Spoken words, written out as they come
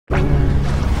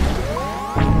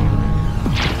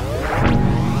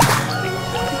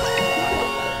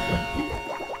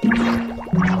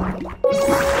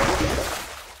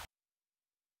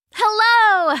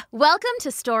Welcome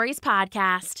to Stories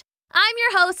Podcast. I'm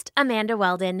your host, Amanda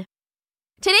Weldin.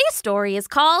 Today's story is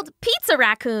called Pizza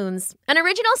Raccoons, an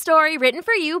original story written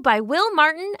for you by Will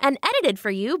Martin and edited for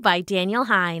you by Daniel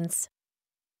Hinds.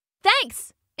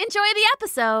 Thanks. Enjoy the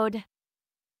episode.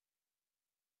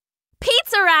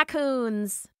 Pizza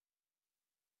Raccoons.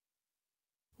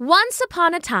 Once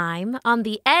upon a time, on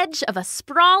the edge of a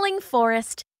sprawling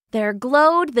forest, there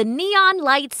glowed the neon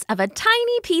lights of a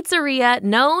tiny pizzeria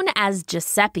known as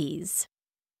Giuseppe's.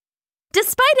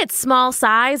 Despite its small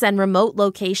size and remote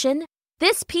location,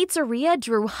 this pizzeria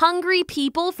drew hungry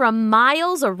people from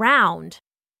miles around.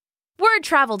 Word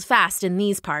traveled fast in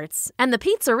these parts, and the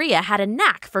pizzeria had a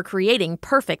knack for creating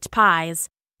perfect pies,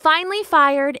 finely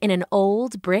fired in an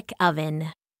old brick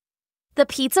oven. The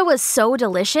pizza was so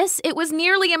delicious, it was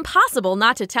nearly impossible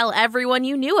not to tell everyone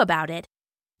you knew about it.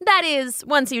 That is,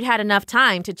 once you'd had enough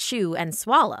time to chew and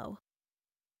swallow.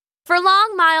 For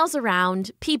long miles around,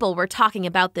 people were talking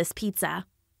about this pizza.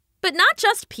 But not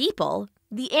just people,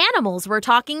 the animals were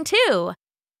talking too.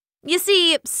 You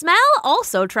see, smell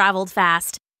also traveled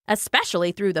fast,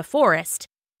 especially through the forest,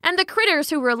 and the critters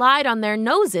who relied on their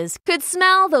noses could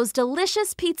smell those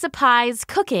delicious pizza pies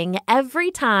cooking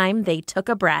every time they took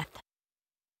a breath.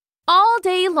 All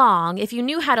day long, if you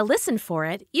knew how to listen for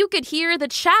it, you could hear the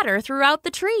chatter throughout the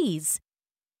trees.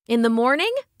 In the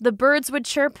morning, the birds would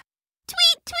chirp,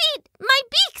 "Tweet, tweet, my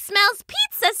beak smells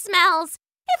pizza smells.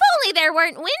 If only there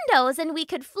weren't windows and we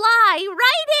could fly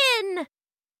right in."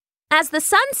 As the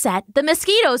sun set, the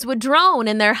mosquitoes would drone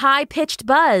in their high-pitched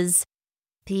buzz.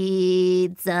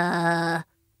 "Pizza,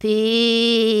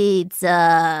 pizza.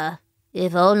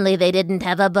 If only they didn't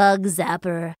have a bug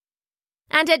zapper."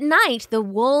 And at night, the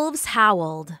wolves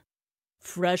howled.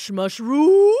 "Fresh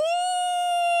mushroom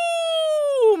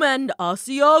and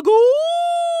Asiago!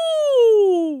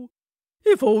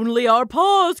 If only our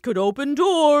paws could open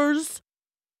doors."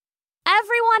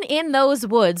 Everyone in those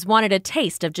woods wanted a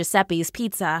taste of Giuseppe's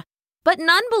pizza, but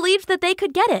none believed that they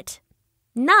could get it.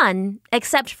 None,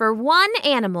 except for one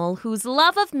animal whose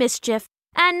love of mischief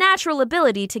and natural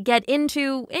ability to get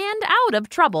into and out of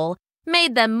trouble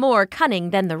made them more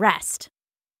cunning than the rest.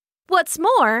 What's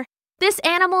more, this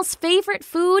animal's favorite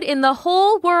food in the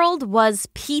whole world was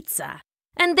pizza,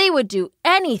 and they would do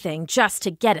anything just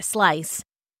to get a slice.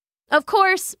 Of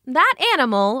course, that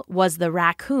animal was the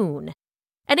raccoon.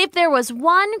 And if there was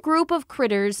one group of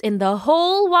critters in the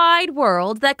whole wide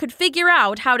world that could figure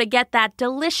out how to get that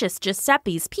delicious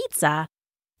Giuseppe's pizza,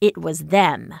 it was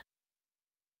them.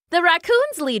 The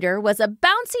raccoon's leader was a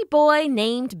bouncy boy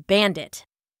named Bandit.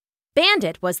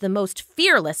 Bandit was the most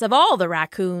fearless of all the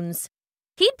raccoons.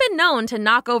 He'd been known to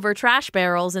knock over trash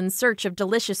barrels in search of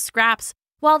delicious scraps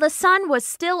while the sun was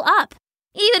still up,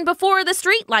 even before the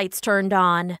streetlights turned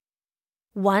on.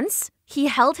 Once, he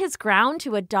held his ground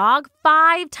to a dog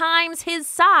 5 times his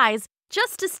size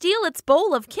just to steal its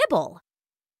bowl of kibble.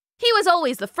 He was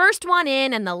always the first one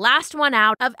in and the last one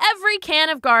out of every can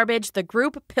of garbage the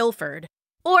group pilfered,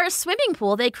 or swimming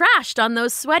pool they crashed on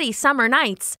those sweaty summer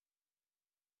nights.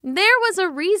 There was a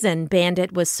reason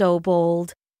Bandit was so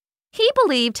bold. He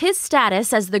believed his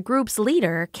status as the group's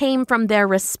leader came from their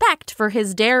respect for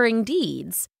his daring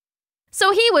deeds.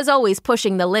 So he was always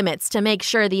pushing the limits to make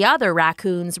sure the other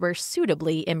raccoons were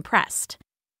suitably impressed.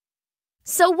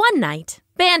 So one night,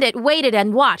 Bandit waited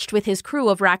and watched with his crew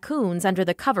of raccoons under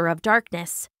the cover of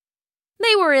darkness.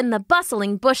 They were in the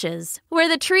bustling bushes, where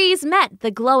the trees met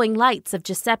the glowing lights of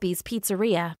Giuseppe's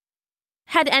pizzeria.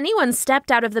 Had anyone stepped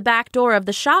out of the back door of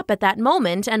the shop at that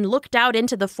moment and looked out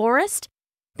into the forest,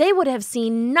 they would have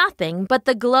seen nothing but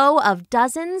the glow of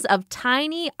dozens of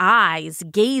tiny eyes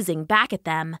gazing back at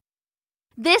them.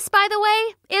 This, by the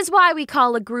way, is why we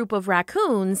call a group of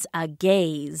raccoons a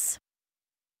gaze.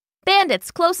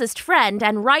 Bandit's closest friend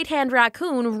and right-hand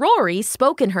raccoon, Rory,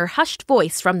 spoke in her hushed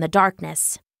voice from the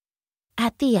darkness.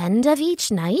 "At the end of each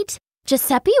night,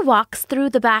 Giuseppe walks through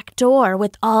the back door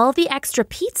with all the extra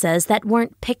pizzas that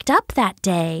weren't picked up that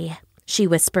day," she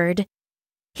whispered.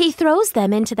 "He throws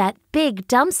them into that big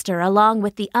dumpster along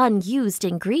with the unused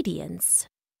ingredients."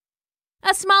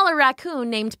 A smaller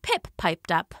raccoon named Pip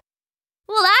piped up.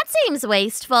 "Well, that seems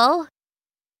wasteful."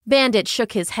 Bandit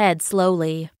shook his head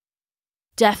slowly.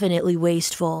 "Definitely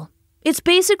wasteful. It's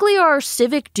basically our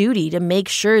civic duty to make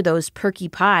sure those perky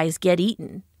pies get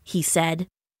eaten," he said.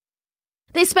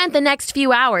 They spent the next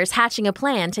few hours hatching a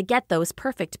plan to get those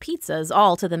perfect pizzas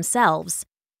all to themselves.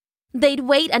 They'd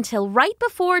wait until right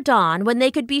before dawn when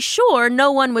they could be sure no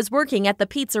one was working at the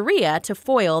pizzeria to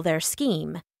foil their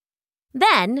scheme.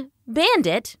 Then,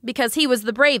 Bandit, because he was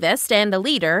the bravest and the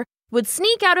leader, would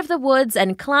sneak out of the woods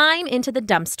and climb into the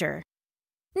dumpster.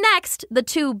 Next, the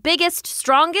two biggest,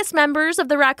 strongest members of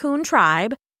the raccoon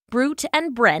tribe, Brute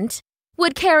and Brent,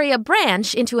 would carry a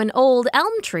branch into an old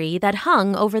elm tree that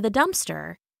hung over the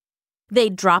dumpster.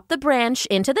 They'd drop the branch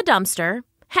into the dumpster,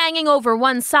 hanging over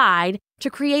one side to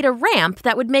create a ramp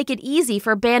that would make it easy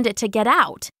for Bandit to get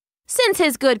out, since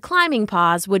his good climbing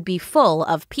paws would be full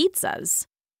of pizzas.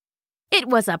 It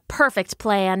was a perfect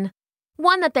plan,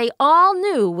 one that they all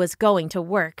knew was going to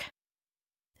work.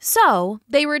 So,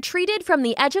 they retreated from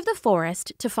the edge of the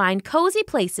forest to find cozy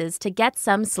places to get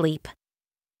some sleep.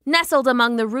 Nestled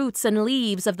among the roots and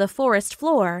leaves of the forest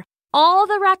floor, all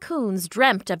the raccoons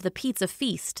dreamt of the pizza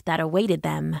feast that awaited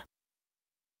them.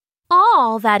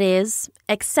 All, that is,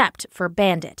 except for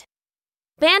Bandit.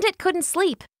 Bandit couldn't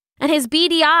sleep, and his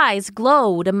beady eyes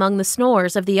glowed among the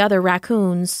snores of the other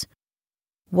raccoons.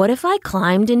 What if I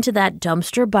climbed into that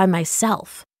dumpster by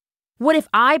myself? What if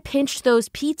I pinched those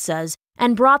pizzas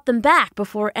and brought them back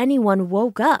before anyone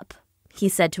woke up? He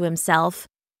said to himself.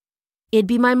 It'd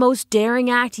be my most daring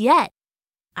act yet.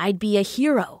 I'd be a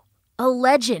hero, a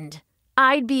legend.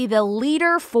 I'd be the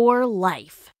leader for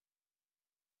life.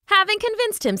 Having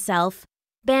convinced himself,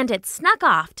 Bandit snuck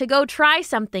off to go try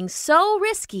something so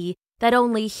risky that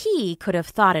only he could have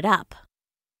thought it up.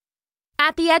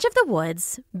 At the edge of the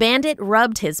woods, Bandit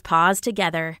rubbed his paws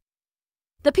together.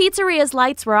 The pizzeria's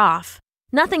lights were off,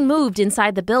 nothing moved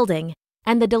inside the building,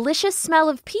 and the delicious smell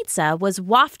of pizza was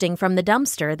wafting from the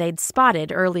dumpster they'd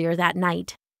spotted earlier that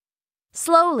night.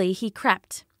 Slowly he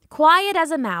crept, quiet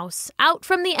as a mouse, out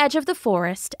from the edge of the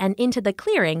forest and into the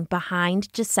clearing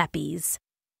behind Giuseppe's.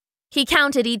 He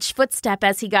counted each footstep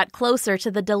as he got closer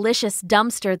to the delicious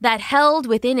dumpster that held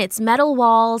within its metal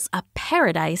walls a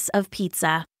paradise of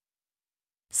pizza.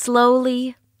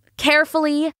 Slowly,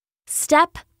 carefully,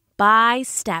 step by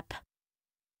step.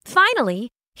 Finally,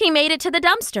 he made it to the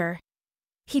dumpster.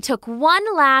 He took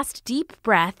one last deep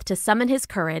breath to summon his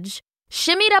courage,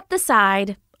 shimmied up the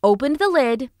side, opened the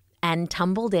lid, and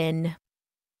tumbled in.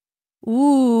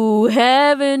 Ooh,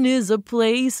 heaven is a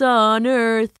place on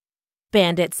earth,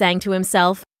 Bandit sang to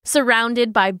himself,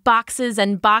 surrounded by boxes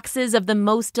and boxes of the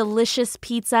most delicious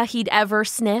pizza he'd ever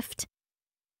sniffed.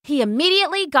 He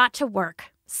immediately got to work,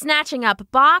 snatching up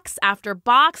box after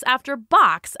box after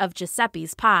box of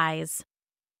Giuseppe's pies.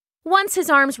 Once his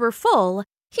arms were full,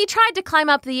 he tried to climb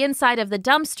up the inside of the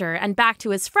dumpster and back to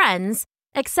his friends,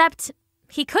 except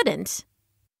he couldn't.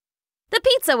 The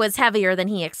pizza was heavier than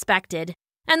he expected,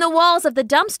 and the walls of the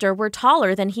dumpster were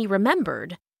taller than he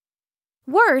remembered.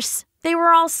 Worse, they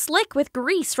were all slick with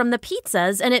grease from the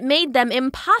pizzas, and it made them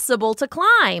impossible to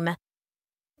climb.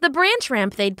 The branch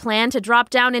ramp they'd planned to drop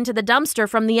down into the dumpster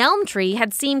from the elm tree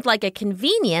had seemed like a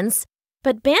convenience,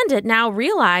 but Bandit now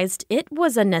realized it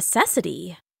was a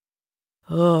necessity.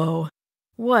 Oh,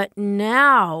 what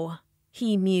now?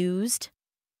 He mused.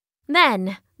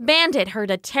 Then, Bandit heard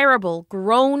a terrible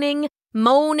groaning,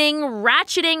 moaning,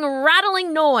 ratcheting,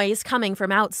 rattling noise coming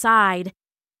from outside.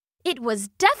 It was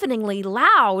deafeningly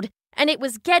loud, and it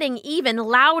was getting even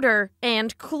louder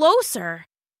and closer.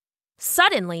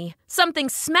 Suddenly, something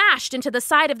smashed into the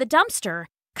side of the dumpster,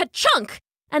 ka-chunk,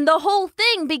 and the whole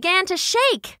thing began to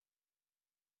shake.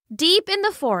 Deep in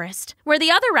the forest, where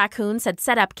the other raccoons had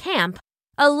set up camp,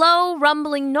 a low,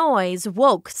 rumbling noise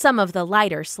woke some of the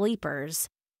lighter sleepers.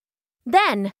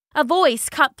 Then, a voice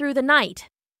cut through the night.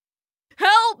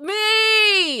 Help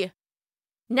me!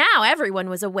 Now everyone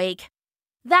was awake.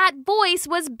 That voice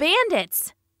was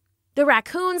Bandit's. The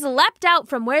raccoons leapt out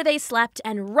from where they slept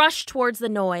and rushed towards the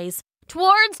noise,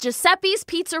 towards Giuseppe's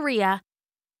pizzeria.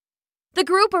 The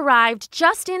group arrived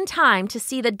just in time to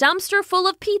see the dumpster full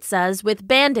of pizzas with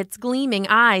Bandit's gleaming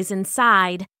eyes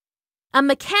inside. A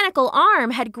mechanical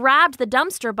arm had grabbed the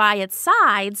dumpster by its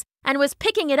sides and was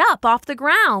picking it up off the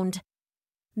ground.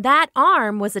 That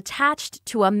arm was attached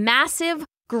to a massive,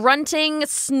 grunting,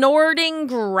 snorting,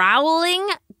 growling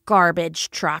garbage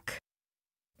truck.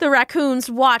 The raccoons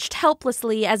watched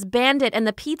helplessly as Bandit and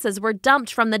the pizzas were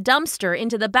dumped from the dumpster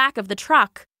into the back of the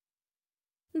truck.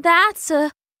 That's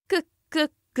a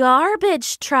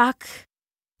garbage truck,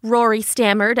 Rory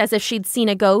stammered as if she'd seen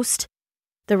a ghost.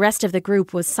 The rest of the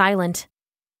group was silent.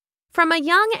 From a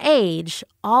young age,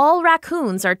 all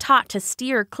raccoons are taught to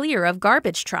steer clear of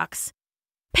garbage trucks.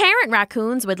 Parent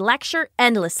raccoons would lecture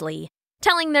endlessly,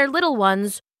 telling their little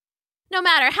ones, no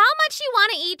matter how much you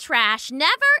want to eat trash,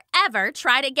 never, ever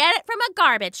try to get it from a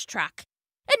garbage truck.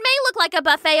 It may look like a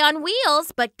buffet on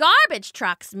wheels, but garbage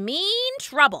trucks mean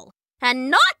trouble, and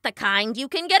not the kind you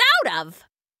can get out of.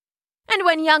 And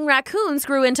when young raccoons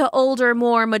grew into older,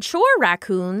 more mature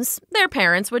raccoons, their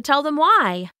parents would tell them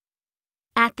why.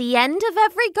 At the end of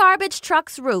every garbage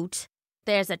truck's route,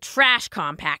 there's a trash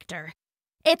compactor.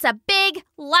 It's a big,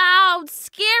 loud,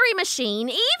 scary machine,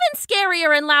 even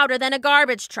scarier and louder than a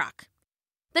garbage truck.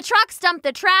 The trucks dump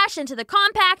the trash into the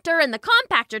compactor, and the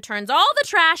compactor turns all the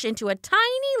trash into a tiny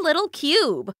little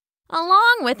cube,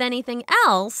 along with anything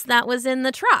else that was in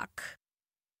the truck.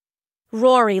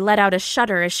 Rory let out a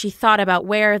shudder as she thought about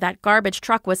where that garbage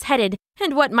truck was headed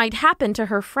and what might happen to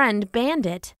her friend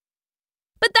Bandit.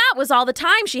 But that was all the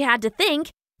time she had to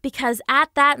think, because at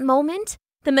that moment,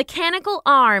 the mechanical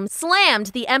arm slammed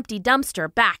the empty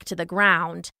dumpster back to the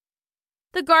ground.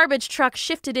 The garbage truck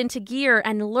shifted into gear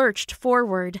and lurched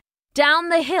forward, down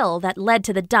the hill that led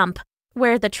to the dump,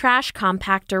 where the trash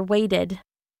compactor waited.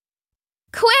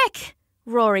 "Quick!"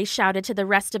 Rory shouted to the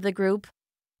rest of the group.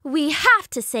 "We have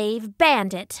to save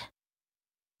Bandit."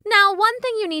 Now, one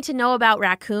thing you need to know about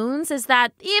raccoons is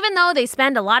that even though they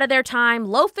spend a lot of their time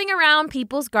loafing around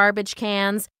people's garbage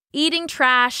cans, eating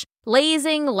trash,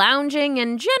 lazing, lounging,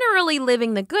 and generally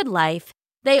living the good life,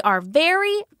 they are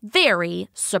very, very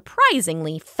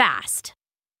surprisingly fast.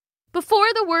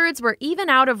 Before the words were even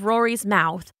out of Rory's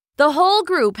mouth, the whole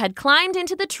group had climbed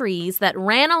into the trees that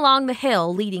ran along the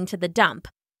hill leading to the dump,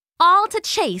 all to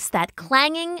chase that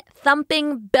clanging,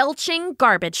 thumping, belching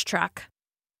garbage truck.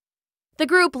 The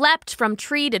group leapt from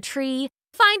tree to tree,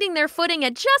 finding their footing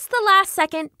at just the last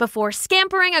second before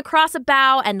scampering across a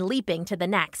bough and leaping to the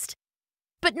next.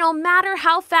 But no matter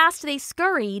how fast they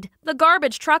scurried, the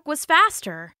garbage truck was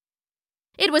faster.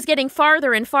 It was getting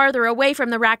farther and farther away from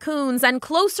the raccoons and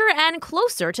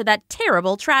closer to that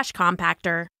terrible trash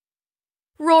compactor.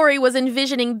 Rory was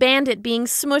envisioning Bandit being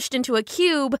smushed into a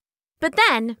cube, but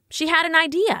then she had an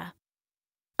idea.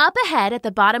 Up ahead at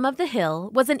the bottom of the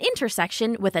hill was an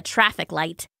intersection with a traffic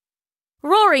light.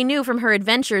 Rory knew from her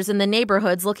adventures in the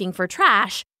neighborhoods looking for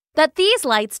trash that these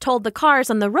lights told the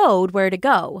cars on the road where to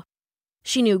go.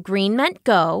 She knew green meant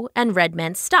go and red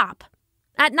meant stop.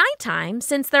 At nighttime,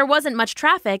 since there wasn't much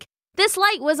traffic, this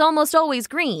light was almost always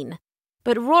green.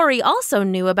 But Rory also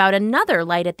knew about another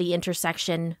light at the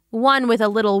intersection, one with a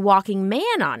little walking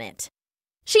man on it.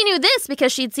 She knew this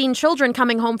because she'd seen children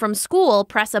coming home from school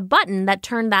press a button that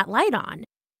turned that light on.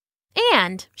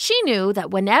 And she knew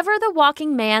that whenever the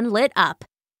walking man lit up,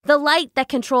 the light that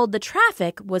controlled the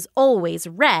traffic was always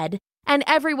red, and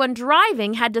everyone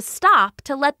driving had to stop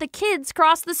to let the kids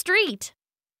cross the street.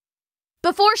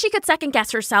 Before she could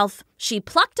second-guess herself, she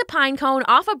plucked a pine cone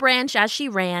off a branch as she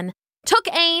ran, took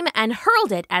aim, and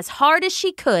hurled it as hard as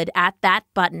she could at that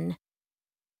button.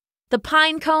 The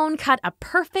pine cone cut a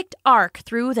perfect arc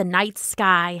through the night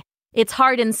sky, its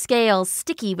hardened scales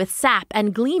sticky with sap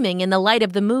and gleaming in the light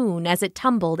of the moon as it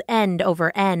tumbled end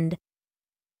over end.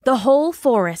 The whole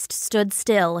forest stood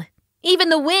still. Even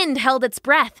the wind held its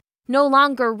breath, no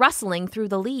longer rustling through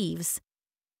the leaves.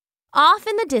 Off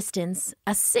in the distance,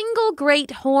 a single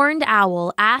great horned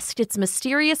owl asked its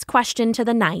mysterious question to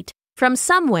the night from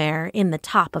somewhere in the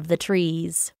top of the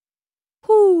trees.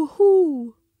 "Hoo,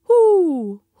 hoo,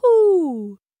 hoo,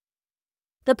 hoo."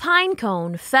 The pine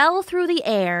cone fell through the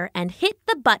air and hit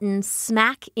the button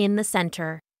smack in the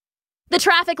center. The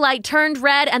traffic light turned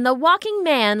red and the walking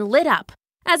man lit up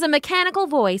as a mechanical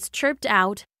voice chirped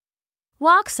out,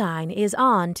 "Walk sign is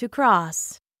on to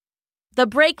cross." The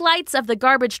brake lights of the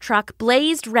garbage truck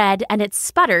blazed red and it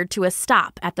sputtered to a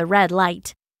stop at the red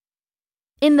light.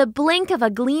 In the blink of a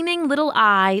gleaming little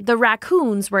eye, the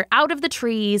raccoons were out of the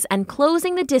trees and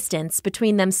closing the distance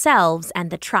between themselves and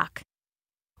the truck.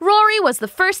 Rory was the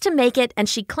first to make it, and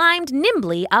she climbed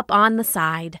nimbly up on the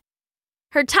side.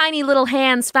 Her tiny little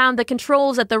hands found the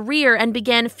controls at the rear and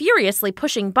began furiously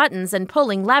pushing buttons and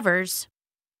pulling levers.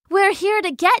 "We're here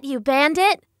to get you,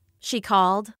 Bandit," she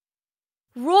called.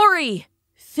 "Rory,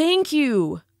 thank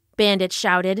you," Bandit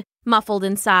shouted, muffled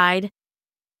inside.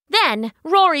 Then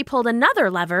Rory pulled another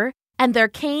lever, and there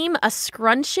came a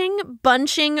scrunching,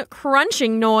 bunching,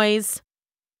 crunching noise.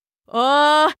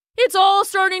 It's all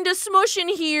starting to smush in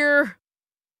here."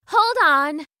 "Hold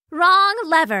on, wrong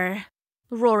lever,"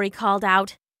 Rory called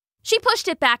out. She pushed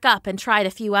it back up and tried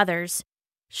a few others.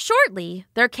 Shortly,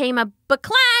 there came a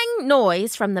ba-clang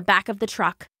noise from the back of the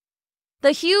truck.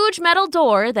 The huge metal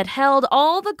door that held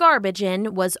all the garbage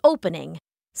in was opening,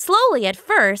 slowly at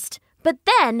first, but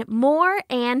then more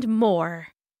and more.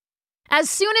 As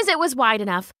soon as it was wide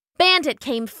enough, Bandit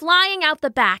came flying out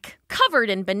the back, covered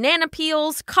in banana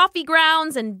peels, coffee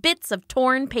grounds, and bits of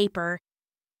torn paper.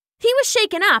 He was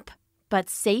shaken up, but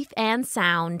safe and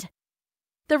sound.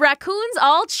 The raccoons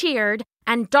all cheered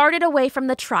and darted away from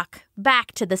the truck,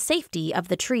 back to the safety of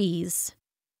the trees.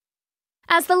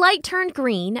 As the light turned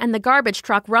green and the garbage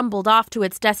truck rumbled off to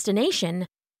its destination,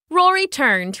 Rory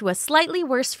turned to a slightly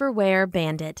worse-for-wear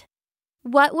Bandit.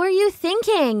 "What were you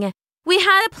thinking?" We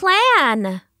had a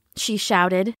plan, she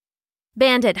shouted.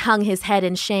 Bandit hung his head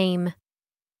in shame.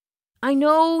 I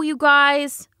know, you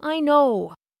guys, I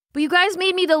know. But you guys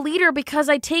made me the leader because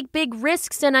I take big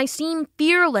risks and I seem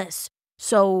fearless.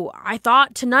 So I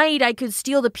thought tonight I could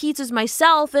steal the pizzas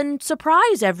myself and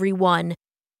surprise everyone.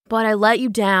 But I let you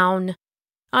down.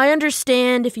 I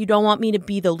understand if you don't want me to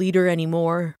be the leader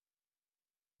anymore.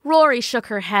 Rory shook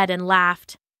her head and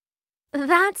laughed.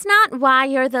 That's not why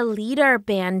you're the leader,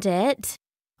 Bandit.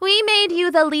 We made you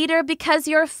the leader because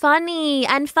you're funny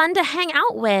and fun to hang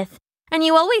out with, and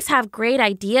you always have great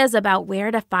ideas about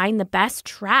where to find the best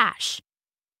trash.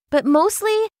 But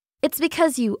mostly, it's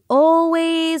because you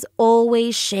always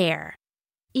share.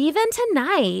 Even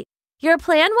tonight, your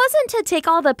plan wasn't to take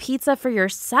all the pizza for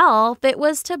yourself, it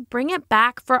was to bring it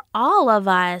back for all of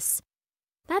us.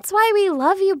 That's why we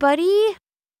love you, buddy.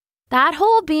 That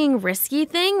whole being risky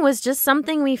thing was just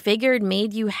something we figured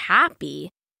made you happy,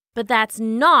 but that's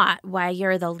not why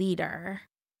you're the leader.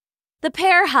 The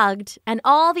pair hugged, and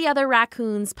all the other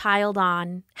raccoons piled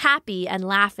on, happy and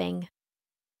laughing.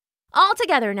 All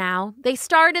together now, they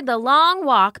started the long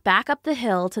walk back up the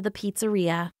hill to the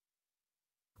pizzeria.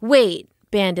 Wait,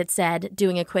 Bandit said,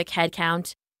 doing a quick head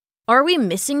count. Are we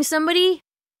missing somebody?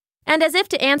 And as if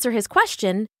to answer his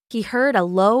question, he heard a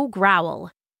low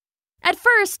growl. At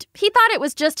first, he thought it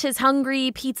was just his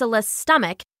hungry, pizzaless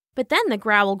stomach, but then the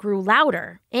growl grew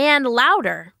louder and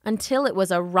louder until it was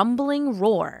a rumbling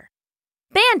roar.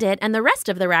 Bandit and the rest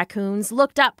of the raccoons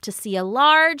looked up to see a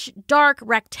large, dark,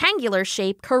 rectangular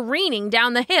shape careening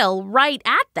down the hill right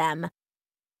at them.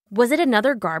 Was it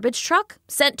another garbage truck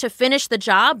sent to finish the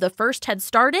job the first had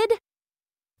started?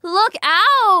 Look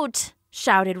out!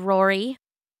 Shouted Rory.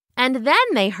 And then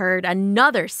they heard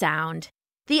another sound.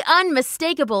 The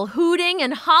unmistakable hooting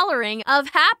and hollering of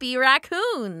happy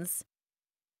raccoons.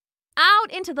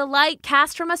 Out into the light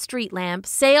cast from a street lamp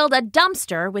sailed a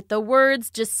dumpster with the words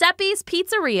Giuseppe's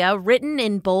Pizzeria written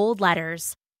in bold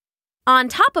letters. On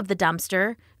top of the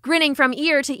dumpster, grinning from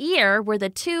ear to ear, were the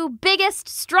two biggest,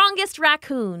 strongest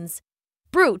raccoons,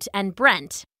 Brute and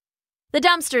Brent. The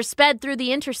dumpster sped through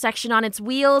the intersection on its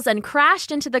wheels and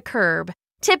crashed into the curb,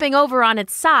 tipping over on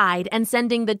its side and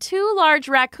sending the two large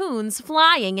raccoons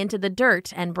flying into the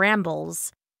dirt and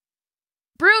brambles.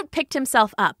 Brute picked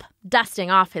himself up,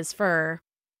 dusting off his fur.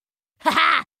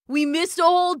 Ha-ha! We missed a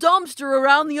whole dumpster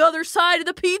around the other side of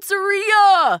the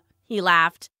pizzeria! He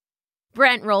laughed.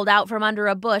 Brent rolled out from under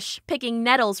a bush, picking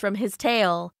nettles from his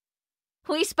tail.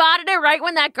 We spotted it right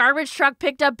when that garbage truck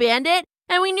picked up Bandit,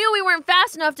 and we knew we weren't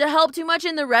fast enough to help too much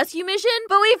in the rescue mission,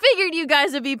 but we figured you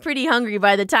guys would be pretty hungry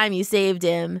by the time you saved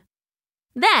him.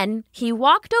 Then he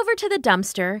walked over to the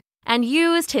dumpster and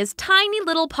used his tiny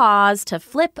little paws to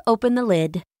flip open the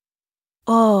lid.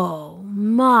 Oh,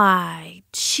 my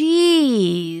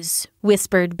cheese,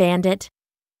 whispered Bandit.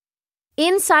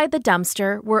 Inside the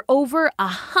dumpster were over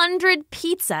 100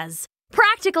 pizzas,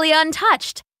 practically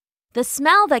untouched. The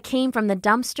smell that came from the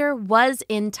dumpster was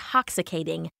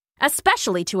intoxicating,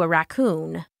 especially to a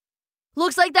raccoon.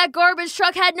 Looks like that garbage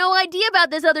truck had no idea about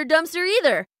this other dumpster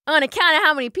either, on account of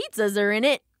how many pizzas are in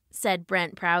it, said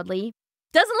Brent proudly.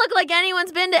 Doesn't look like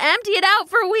anyone's been to empty it out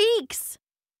for weeks.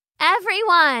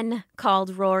 Everyone,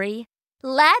 called Rory.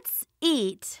 Let's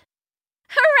eat.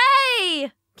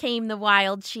 Hooray! Came the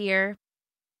wild cheer.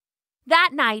 That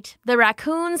night, the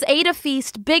raccoons ate a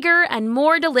feast bigger and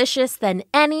more delicious than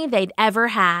any they'd ever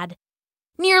had.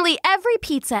 Nearly every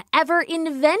pizza ever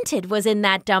invented was in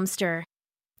that dumpster.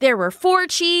 There were 4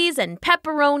 cheese and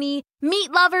pepperoni,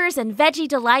 meat lovers and veggie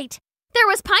delight. There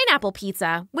was pineapple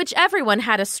pizza, which everyone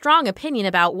had a strong opinion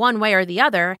about one way or the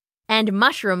other, and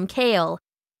mushroom kale.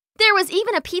 There was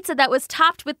even a pizza that was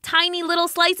topped with tiny little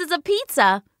slices of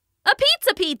pizza.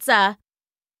 A pizza!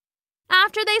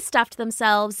 After they stuffed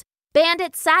themselves,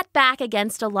 Bandit sat back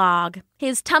against a log,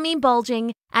 his tummy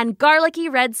bulging and garlicky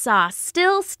red sauce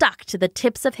still stuck to the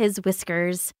tips of his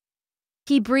whiskers.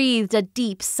 He breathed a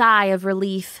deep sigh of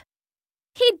relief.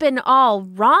 He'd been all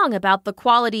wrong about the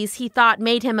qualities he thought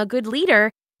made him a good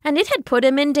leader, and it had put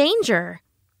him in danger.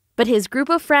 But his group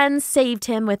of friends saved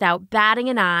him without batting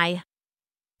an eye.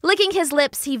 Licking his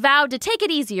lips, he vowed to take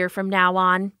it easier from now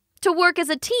on, to work as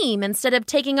a team instead of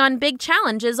taking on big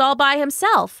challenges all by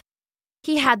himself.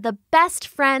 He had the best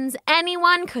friends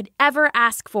anyone could ever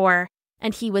ask for,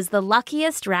 and he was the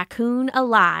luckiest raccoon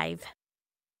alive.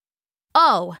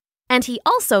 Oh, and he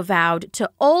also vowed to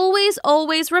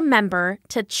always remember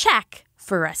to check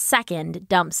for a second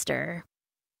dumpster.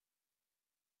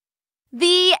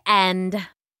 The end.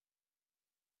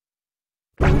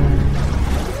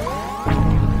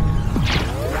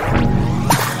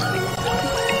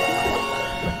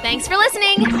 Thanks for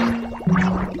listening.